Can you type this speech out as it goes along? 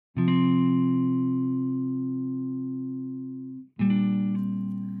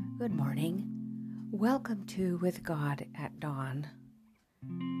Good morning. Welcome to With God at Dawn.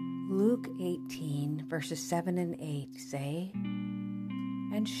 Luke 18, verses 7 and 8 say,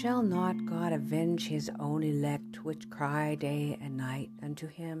 And shall not God avenge his own elect which cry day and night unto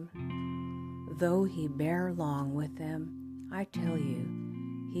him? Though he bear long with them, I tell you,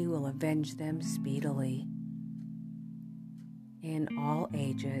 he will avenge them speedily. In all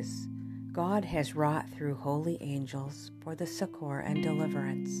ages, God has wrought through holy angels for the succor and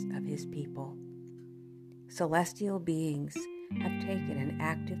deliverance of his people. Celestial beings have taken an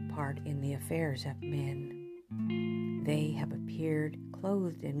active part in the affairs of men. They have appeared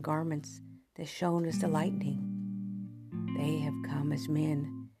clothed in garments that shone as the lightning. They have come as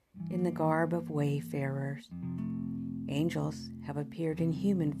men in the garb of wayfarers. Angels have appeared in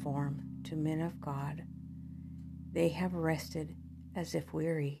human form to men of God. They have rested as if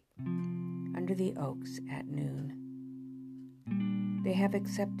weary under the oaks at noon. They have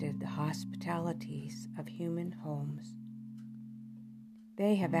accepted the hospitalities of human homes.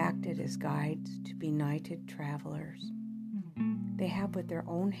 They have acted as guides to benighted travelers. They have with their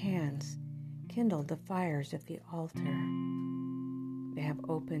own hands kindled the fires of the altar. They have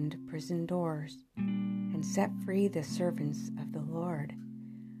opened prison doors and set free the servants of the Lord,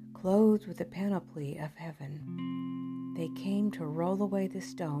 clothed with the panoply of heaven. They came to roll away the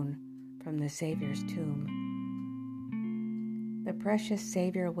stone from the Savior's tomb. The precious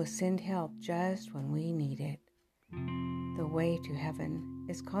Savior will send help just when we need it. The way to heaven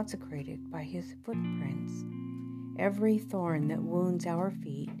is consecrated by his footprints. Every thorn that wounds our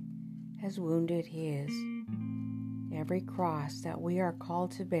feet has wounded his. Every cross that we are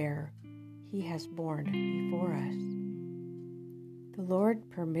called to bear, he has borne before us. The Lord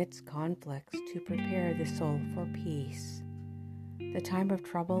permits conflicts to prepare the soul for peace. The time of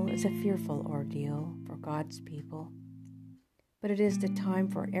trouble is a fearful ordeal for God's people, but it is the time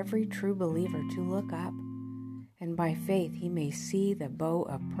for every true believer to look up, and by faith he may see the bow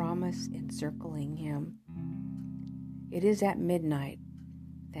of promise encircling him. It is at midnight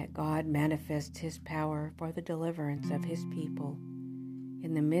that God manifests his power for the deliverance of his people.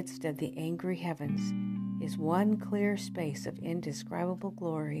 In the midst of the angry heavens is one clear space of indescribable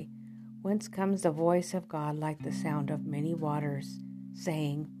glory, whence comes the voice of God like the sound of many waters,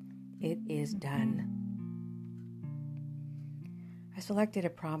 saying, It is done. I selected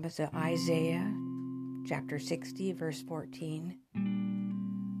a promise of Isaiah chapter 60, verse 14.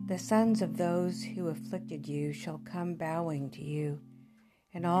 The sons of those who afflicted you shall come bowing to you,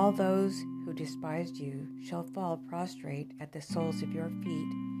 and all those who despised you shall fall prostrate at the soles of your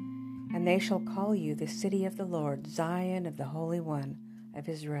feet, and they shall call you the city of the Lord, Zion of the Holy One of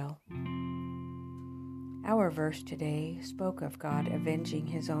Israel. Our verse today spoke of God avenging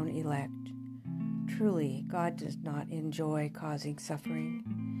his own elect. Truly, God does not enjoy causing suffering,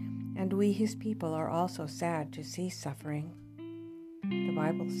 and we, his people, are also sad to see suffering. The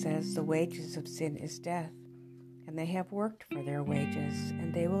Bible says the wages of sin is death, and they have worked for their wages,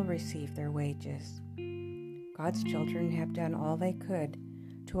 and they will receive their wages. God's children have done all they could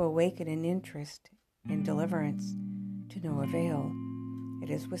to awaken an interest in deliverance, to no avail. It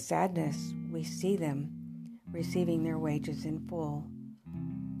is with sadness we see them receiving their wages in full.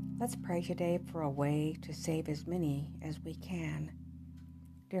 Let's pray today for a way to save as many as we can.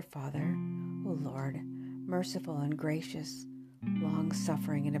 Dear Father, O Lord, merciful and gracious,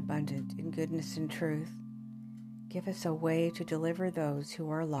 long-suffering and abundant in goodness and truth, give us a way to deliver those who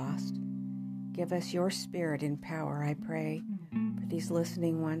are lost. Give us your spirit and power, I pray, for these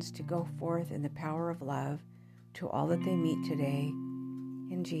listening ones to go forth in the power of love to all that they meet today.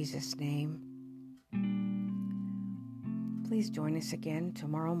 In Jesus' name. Please join us again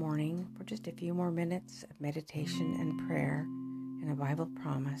tomorrow morning for just a few more minutes of meditation and prayer and a Bible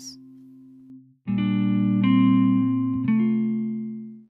promise.